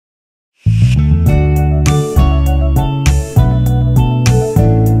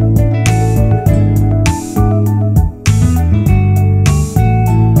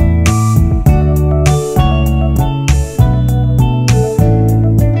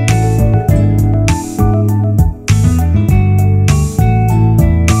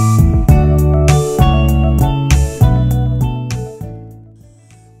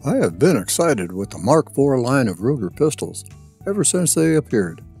been excited with the Mark IV line of Ruger pistols ever since they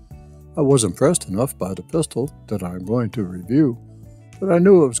appeared. I was impressed enough by the pistol that I'm going to review that I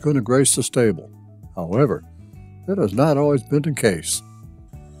knew it was going to grace the stable. However, that has not always been the case.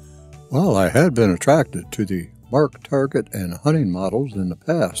 While I had been attracted to the Mark target and hunting models in the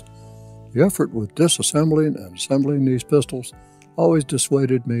past, the effort with disassembling and assembling these pistols always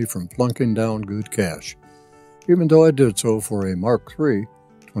dissuaded me from plunking down good cash, even though I did so for a Mark III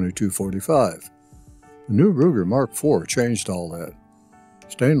 2245. The new Ruger Mark IV changed all that.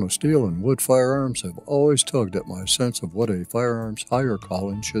 Stainless steel and wood firearms have always tugged at my sense of what a firearm's higher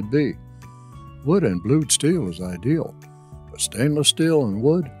calling should be. Wood and blued steel is ideal, but stainless steel and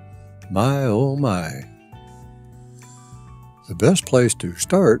wood, my oh my. The best place to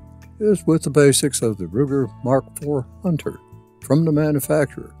start is with the basics of the Ruger Mark IV Hunter from the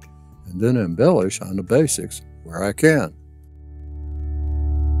manufacturer, and then embellish on the basics where I can.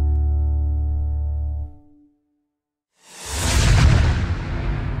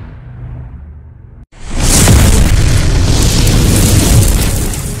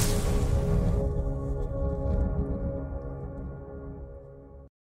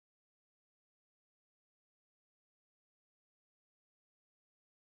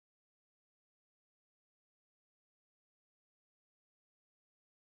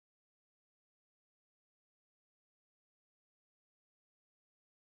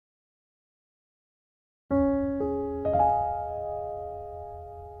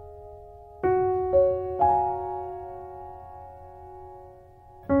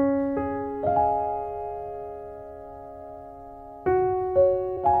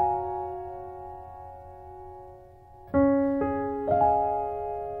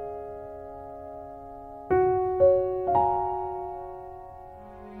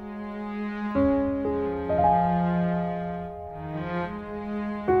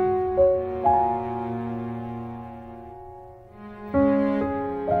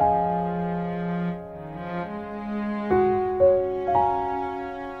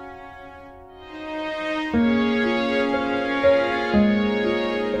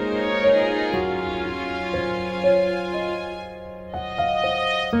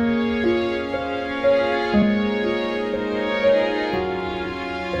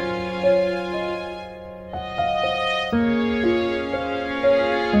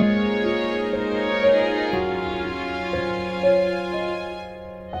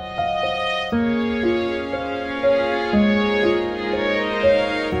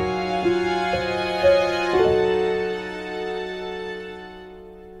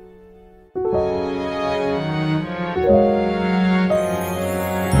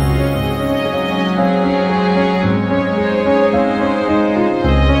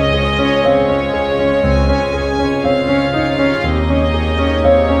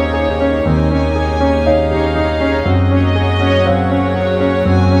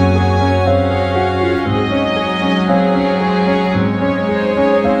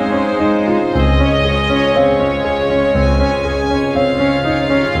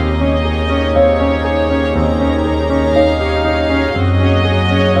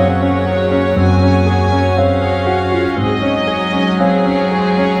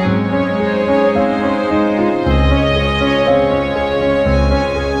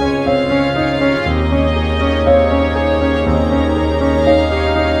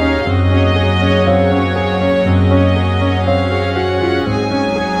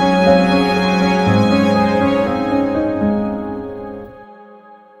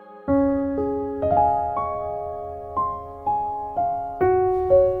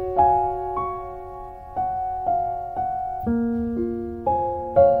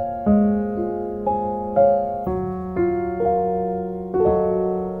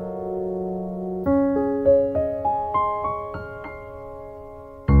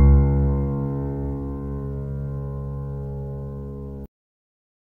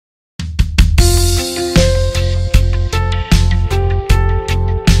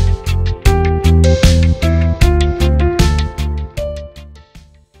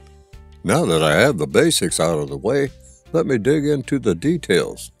 Now that I have the basics out of the way, let me dig into the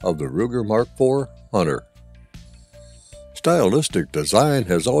details of the Ruger Mark IV Hunter. Stylistic design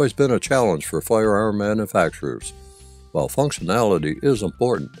has always been a challenge for firearm manufacturers. While functionality is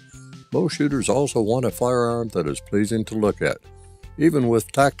important, most shooters also want a firearm that is pleasing to look at, even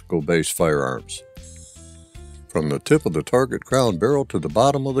with tactical-based firearms. From the tip of the target crown barrel to the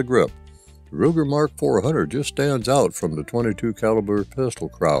bottom of the grip, the Ruger Mark IV Hunter just stands out from the .22 caliber pistol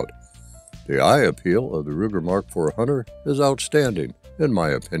crowd. The eye appeal of the Ruger Mark IV Hunter is outstanding, in my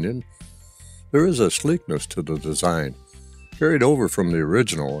opinion. There is a sleekness to the design, carried over from the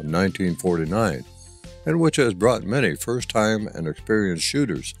original in 1949, and which has brought many first-time and experienced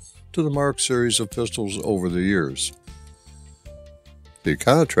shooters to the Mark series of pistols over the years. The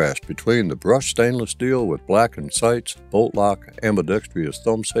contrast between the brushed stainless steel with blackened sights, bolt lock, ambidextrous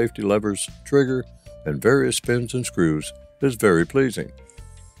thumb safety levers, trigger, and various pins and screws is very pleasing.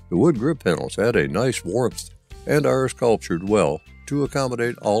 The wood grip panels add a nice warmth and are sculptured well to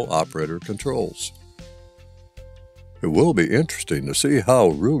accommodate all operator controls. It will be interesting to see how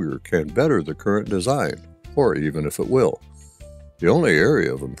Ruger can better the current design, or even if it will. The only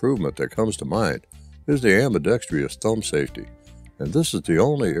area of improvement that comes to mind is the ambidextrous thumb safety, and this is the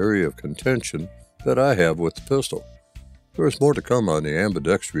only area of contention that I have with the pistol. There is more to come on the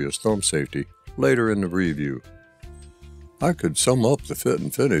ambidextrous thumb safety later in the review. I could sum up the fit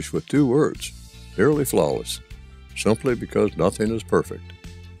and finish with two words: nearly flawless, simply because nothing is perfect.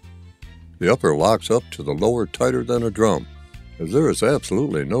 The upper locks up to the lower tighter than a drum, as there is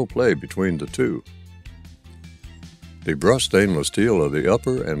absolutely no play between the two. The brushed stainless steel of the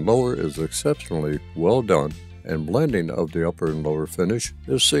upper and lower is exceptionally well done, and blending of the upper and lower finish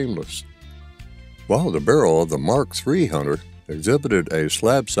is seamless. While the barrel of the Mark III Hunter exhibited a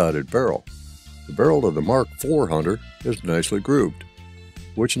slab-sided barrel, the barrel of the Mark IV Hunter is nicely grooved,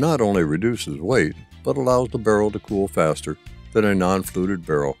 which not only reduces weight, but allows the barrel to cool faster than a non-fluted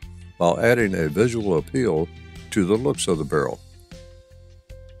barrel, while adding a visual appeal to the looks of the barrel.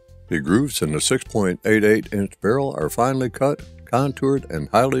 The grooves in the 6.88-inch barrel are finely cut, contoured, and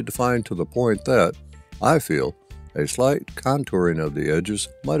highly defined to the point that, I feel, a slight contouring of the edges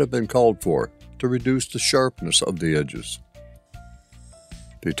might have been called for to reduce the sharpness of the edges.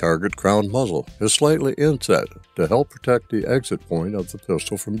 The target crown muzzle is slightly inset to help protect the exit point of the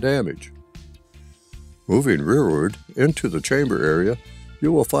pistol from damage. Moving rearward into the chamber area,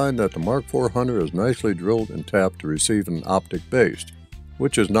 you will find that the Mark IV Hunter is nicely drilled and tapped to receive an optic base,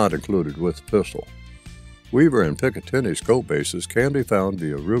 which is not included with the pistol. Weaver and Picatinny scope bases can be found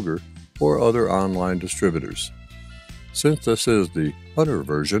via Ruger or other online distributors. Since this is the Hunter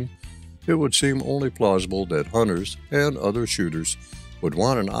version, it would seem only plausible that hunters and other shooters would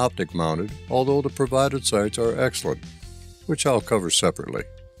want an optic mounted, although the provided sights are excellent, which I'll cover separately.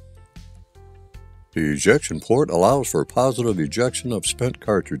 The ejection port allows for positive ejection of spent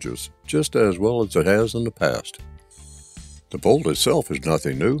cartridges, just as well as it has in the past. The bolt itself is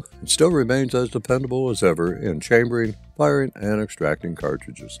nothing new. It still remains as dependable as ever in chambering, firing, and extracting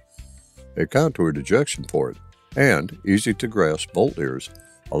cartridges. A contoured ejection port and easy-to-grasp bolt ears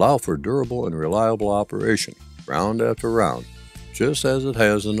allow for durable and reliable operation, round after round, just as it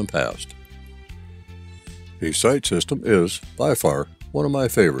has in the past. The sight system is, by far, one of my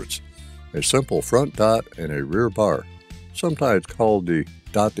favorites. A simple front dot and a rear bar, sometimes called the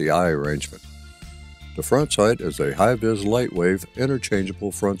dot-the-eye arrangement. The front sight is a high-vis light-wave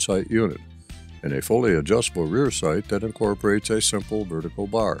interchangeable front sight unit, and a fully adjustable rear sight that incorporates a simple vertical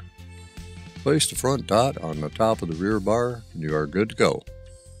bar. Place the front dot on the top of the rear bar and you are good to go.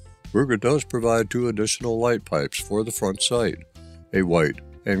 Ruger does provide two additional light pipes for the front sight, a white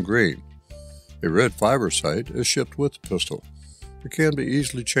and green. A red fiber sight is shipped with the pistol. It can be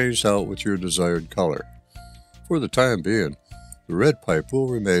easily changed out with your desired color. For the time being, the red pipe will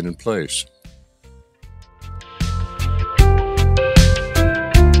remain in place.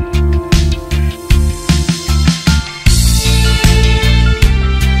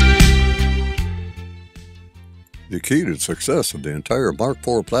 The key to the success of the entire Mark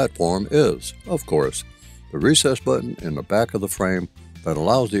IV platform is, of course, the recess button in the back of the frame that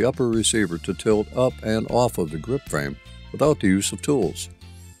allows the upper receiver to tilt up and off of the grip frame without the use of tools.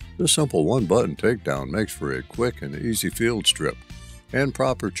 This simple one-button takedown makes for a quick and easy field strip and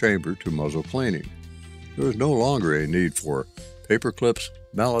proper chamber to muzzle cleaning. There is no longer a need for paper clips,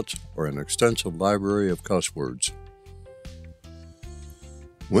 mallets, or an extensive library of cuss words.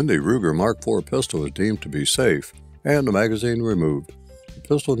 When the Ruger Mark IV pistol is deemed to be safe and the magazine removed, the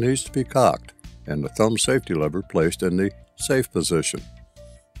pistol needs to be cocked and the thumb safety lever placed in the safe position.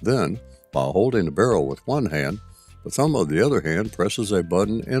 Then, while holding the barrel with one hand, the thumb of the other hand presses a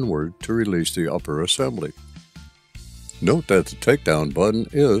button inward to release the upper assembly. Note that the takedown button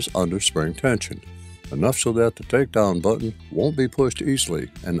is under spring tension, enough so that the takedown button won't be pushed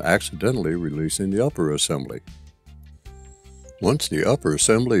easily and accidentally releasing the upper assembly. Once the upper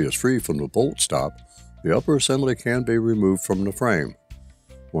assembly is free from the bolt stop, the upper assembly can be removed from the frame.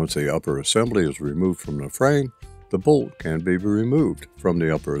 Once the upper assembly is removed from the frame, the bolt can be removed from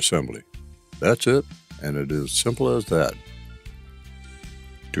the upper assembly. That's it, and it is simple as that.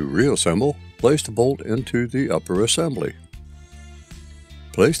 To reassemble, place the bolt into the upper assembly.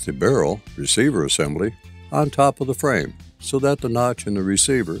 Place the barrel receiver assembly on top of the frame so that the notch in the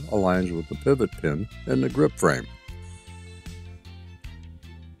receiver aligns with the pivot pin in the grip frame.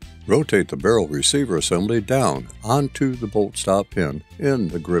 Rotate the barrel receiver assembly down onto the bolt stop pin in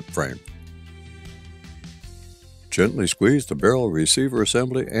the grip frame. Gently squeeze the barrel receiver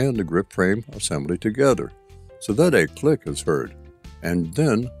assembly and the grip frame assembly together so that a click is heard, and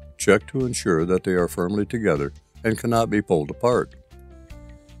then check to ensure that they are firmly together and cannot be pulled apart.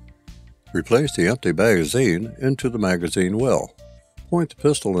 Replace the empty magazine into the magazine well. Point the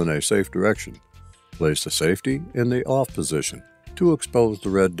pistol in a safe direction. Place the safety in the off position to expose the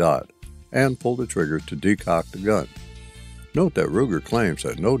red dot, and pull the trigger to decock the gun. Note that Ruger claims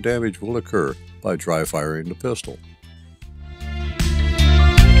that no damage will occur by dry firing the pistol.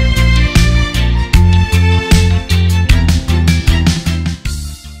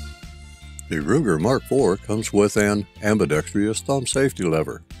 The Ruger Mark IV comes with an ambidextrous thumb safety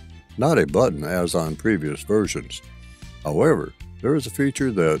lever, not a button as on previous versions. However, there is a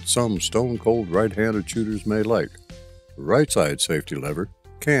feature that some stone-cold right-handed shooters may like. The right side safety lever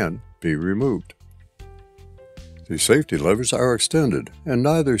can be removed. The safety levers are extended, and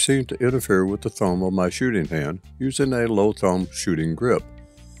neither seem to interfere with the thumb of my shooting hand using a low thumb shooting grip.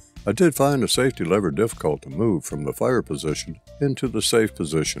 I did find the safety lever difficult to move from the fire position into the safe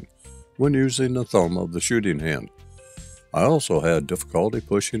position when using the thumb of the shooting hand. I also had difficulty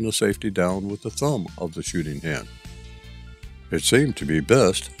pushing the safety down with the thumb of the shooting hand. It seemed to be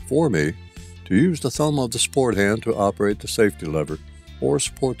best for me to use the thumb of the sport hand to operate the safety lever, or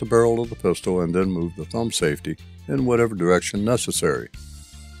support the barrel of the pistol and then move the thumb safety in whatever direction necessary.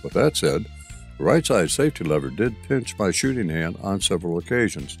 With that said, the right side safety lever did pinch my shooting hand on several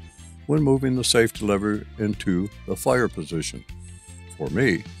occasions when moving the safety lever into the fire position. For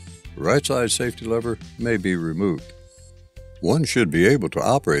me, the right side safety lever may be removed. One should be able to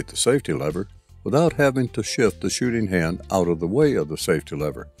operate the safety lever without having to shift the shooting hand out of the way of the safety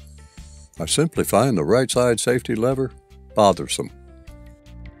lever. I simply find the right side safety lever bothersome.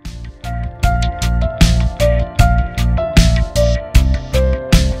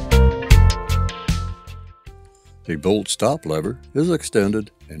 The bolt stop lever is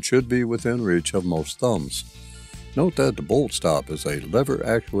extended and should be within reach of most thumbs. Note that the bolt stop is a lever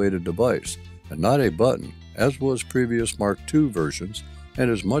actuated device and not a button, as was previous Mark II versions,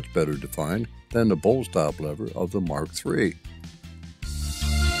 and is much better defined than the bolt stop lever of the Mark III.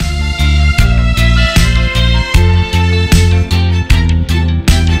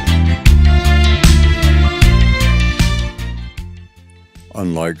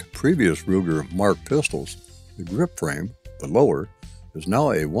 Unlike previous Ruger Mark pistols, the grip frame, the lower, is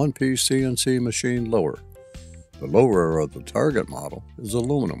now a one-piece CNC machine lower. The lower of the target model is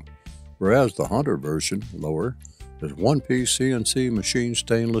aluminum, whereas the Hunter version lower is one-piece CNC machine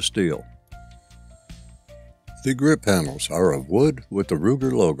stainless steel. The grip panels are of wood with the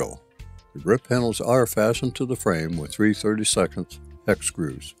Ruger logo. The grip panels are fastened to the frame with 3/32 hex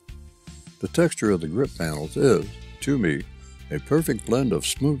screws. The texture of the grip panels is, to me, a perfect blend of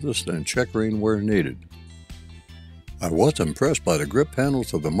smoothness and checkering where needed. I was impressed by the grip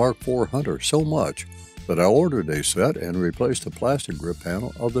panels of the Mark IV Hunter so much that I ordered a set and replaced the plastic grip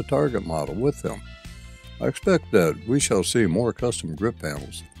panel of the target model with them. I expect that we shall see more custom grip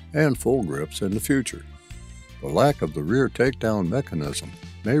panels and full grips in the future. The lack of the rear takedown mechanism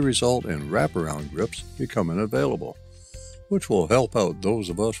may result in wraparound grips becoming available, which will help out those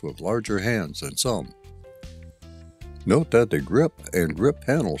of us with larger hands than some. Note that the grip and grip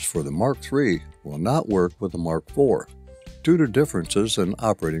panels for the Mark III will not work with the Mark IV due to differences in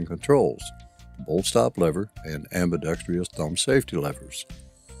operating controls, the bolt stop lever, and ambidextrous thumb safety levers.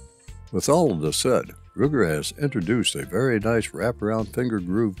 With all of this said, Ruger has introduced a very nice wraparound finger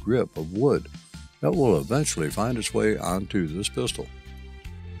groove grip of wood that will eventually find its way onto this pistol.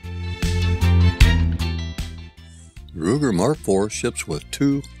 The Ruger Mark IV ships with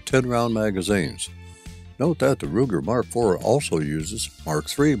two 10-round magazines. Note that the Ruger Mark IV also uses Mark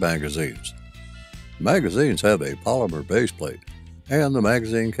III magazines. The magazines have a polymer base plate, and the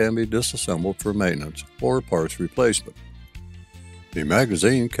magazine can be disassembled for maintenance or parts replacement. The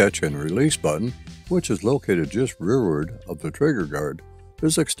magazine catch and release button, which is located just rearward of the trigger guard,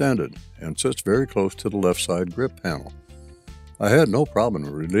 is extended and sits very close to the left side grip panel. I had no problem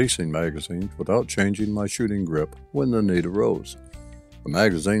releasing magazines without changing my shooting grip when the need arose. The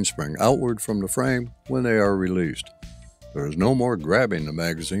magazines spring outward from the frame when they are released. There is no more grabbing the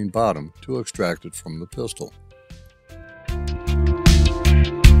magazine bottom to extract it from the pistol.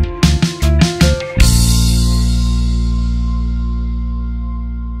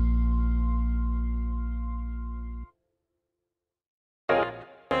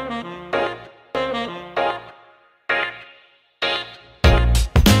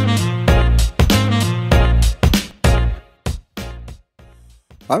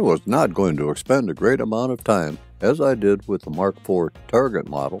 I was not going to expend a great amount of time, as I did with the Mark IV target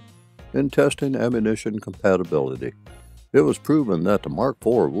model, in testing ammunition compatibility. It was proven that the Mark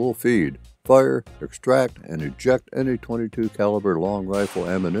IV will feed, fire, extract, and eject any .22 caliber long rifle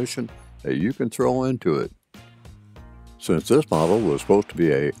ammunition that you can throw into it. Since this model was supposed to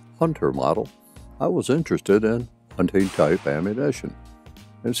be a hunter model, I was interested in hunting type ammunition,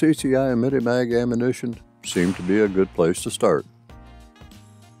 and CCI and Mini-Mag ammunition seemed to be a good place to start.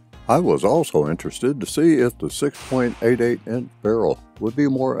 I was also interested to see if the 6.88-inch barrel would be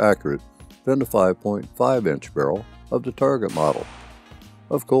more accurate than the 5.5-inch barrel of the target model.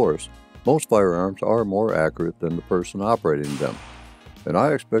 Of course, most firearms are more accurate than the person operating them, and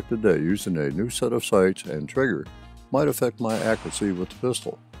I expected that using a new set of sights and trigger might affect my accuracy with the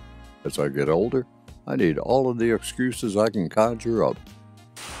pistol. As I get older, I need all of the excuses I can conjure up.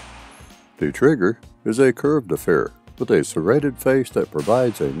 The trigger is a curved affair with a serrated face that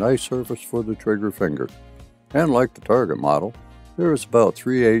provides a nice surface for the trigger finger, and like the target model, there is about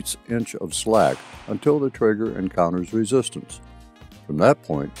 3/8 inch of slack until the trigger encounters resistance. From that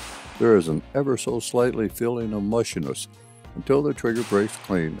point, there is an ever so slightly feeling of mushiness until the trigger breaks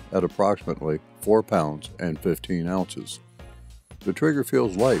clean at approximately 4 pounds and 15 ounces. The trigger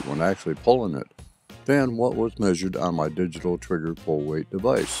feels light when actually pulling it than what was measured on my digital trigger pull weight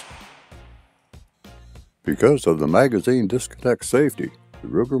device. Because of the magazine disconnect safety, the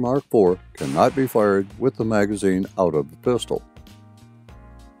Ruger Mark IV cannot be fired with the magazine out of the pistol.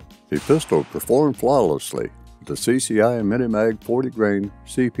 The pistol performed flawlessly with the CCI and Mini-Mag 40 grain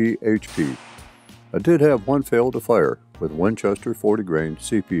CP-HP. I did have one fail to fire with Winchester 40 grain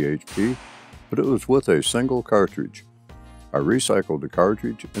CP-HP, but it was with a single cartridge. I recycled the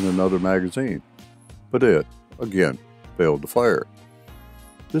cartridge in another magazine, but it, again, failed to fire.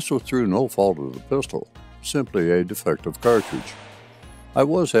 This was through no fault of the pistol, simply a defective cartridge. I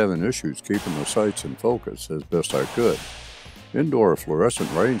was having issues keeping the sights in focus as best I could. Indoor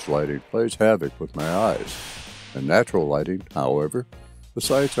fluorescent range lighting plays havoc with my eyes. In natural lighting, however, the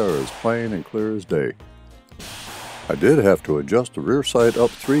sights are as plain and clear as day. I did have to adjust the rear sight up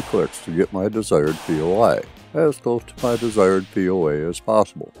 3 clicks to get my desired POI, as close to my desired POA as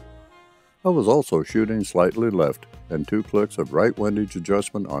possible. I was also shooting slightly left, and 2 clicks of right windage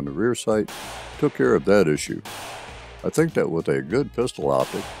adjustment on the rear sight took care of that issue. I think that with a good pistol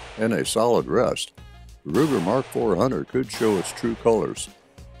optic and a solid rest, the Ruger Mark IV Hunter could show its true colors,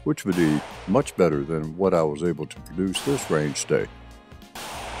 which would be much better than what I was able to produce this range day.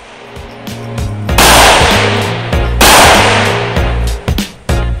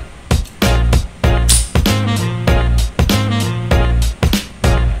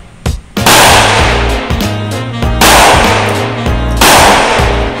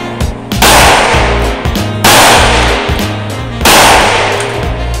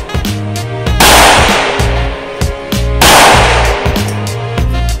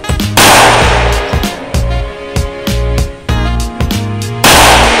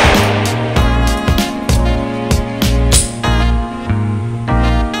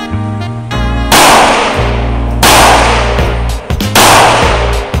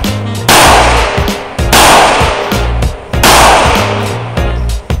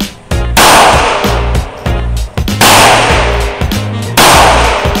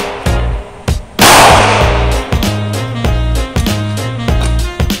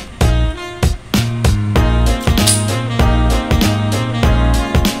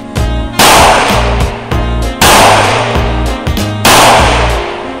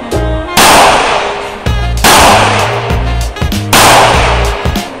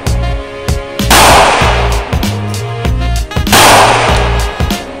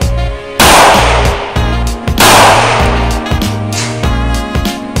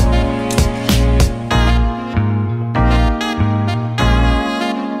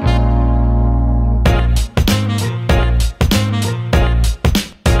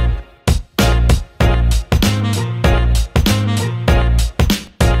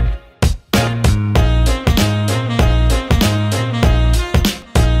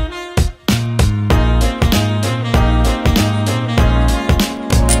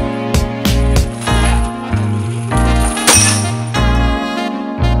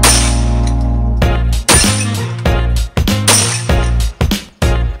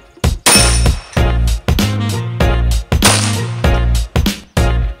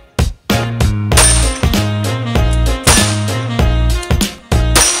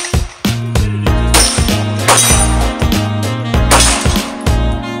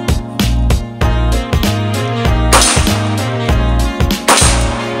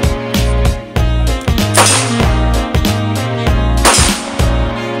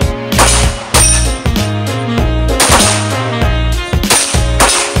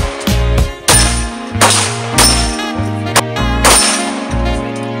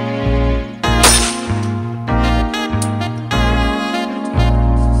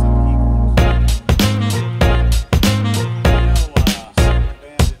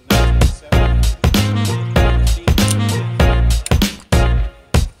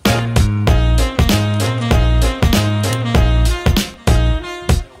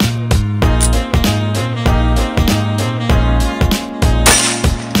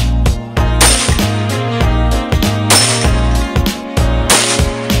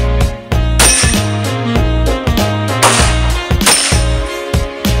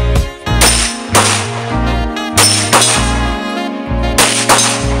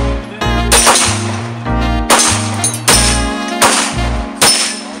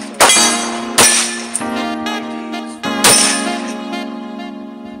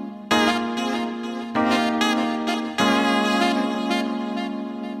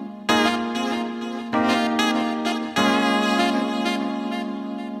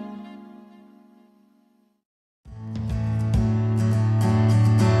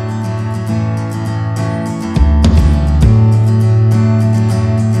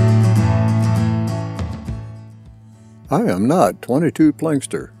 I am not 22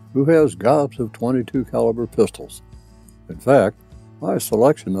 Plinkster, who has gobs of 22 caliber pistols. In fact, my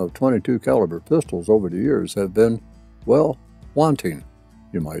selection of 22 caliber pistols over the years have been, well, wanting,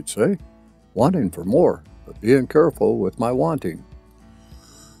 you might say. Wanting for more, but being careful with my wanting.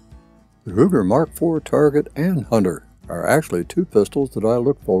 The Ruger Mark IV Target and Hunter are actually two pistols that I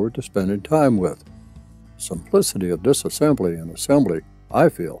look forward to spending time with. Simplicity of disassembly and assembly, I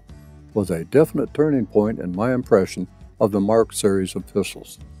feel, was a definite turning point in my impression of the Mark series of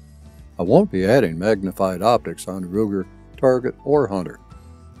pistols. I won't be adding magnified optics on the Ruger Target or Hunter,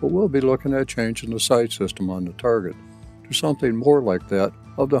 but we'll be looking at changing the sight system on the Target to something more like that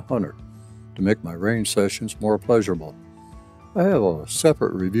of the Hunter to make my range sessions more pleasurable. I have a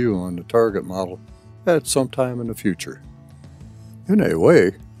separate review on the Target model at some time in the future. In a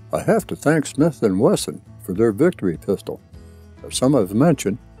way, I have to thank Smith and Wesson for their Victory pistol. As some have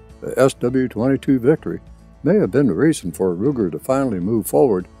mentioned, the SW22 Victory may have been the reason for Ruger to finally move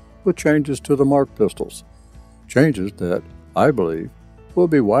forward with changes to the Mark pistols. Changes that, I believe, will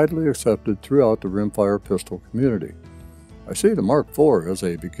be widely accepted throughout the rimfire pistol community. I see the Mark IV as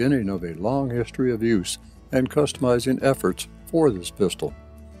a beginning of a long history of use and customizing efforts for this pistol.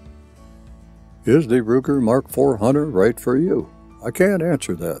 Is the Ruger Mark IV Hunter right for you? I can't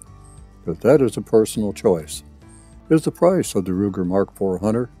answer that, because that is a personal choice. Is the price of the Ruger Mark IV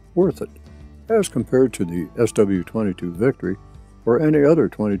Hunter worth it, as compared to the SW22 Victory or any other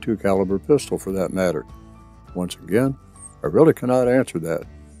 22 caliber pistol for that matter? Once again, I really cannot answer that,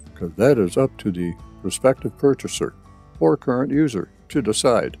 because that is up to the respective purchaser or current user to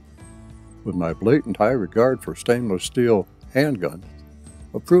decide. With my blatant high regard for stainless steel handguns,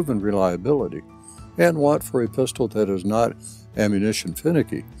 a proven reliability, and want for a pistol that is not ammunition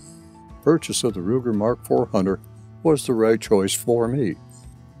finicky, purchase of the Ruger Mark IV Hunter was the right choice for me.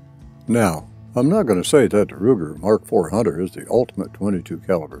 Now, I'm not going to say that the Ruger Mark IV Hunter is the ultimate 22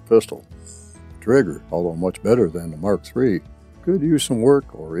 caliber pistol. The trigger, although much better than the Mark III, could use some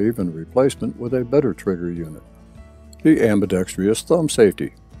work or even replacement with a better trigger unit. The ambidextrous thumb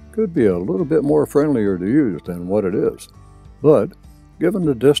safety could be a little bit more friendlier to use than what it is, but given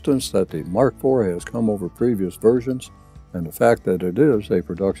the distance that the Mark IV has come over previous versions and the fact that it is a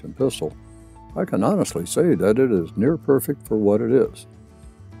production pistol, I can honestly say that it is near perfect for what it is.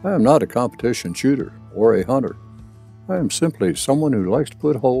 I am not a competition shooter or a hunter. I am simply someone who likes to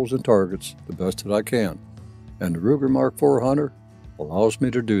put holes in targets the best that I can, and the Ruger Mark IV Hunter allows me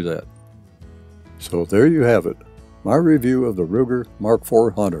to do that. So there you have it, my review of the Ruger Mark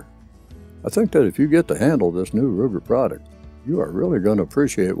IV Hunter. I think that if you get to handle this new Ruger product, you are really going to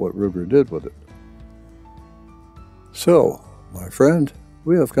appreciate what Ruger did with it. So, my friend,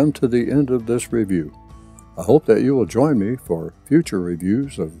 we have come to the end of this review. I hope that you will join me for future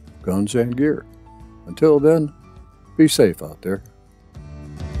reviews of guns and gear. Until then, be safe out there.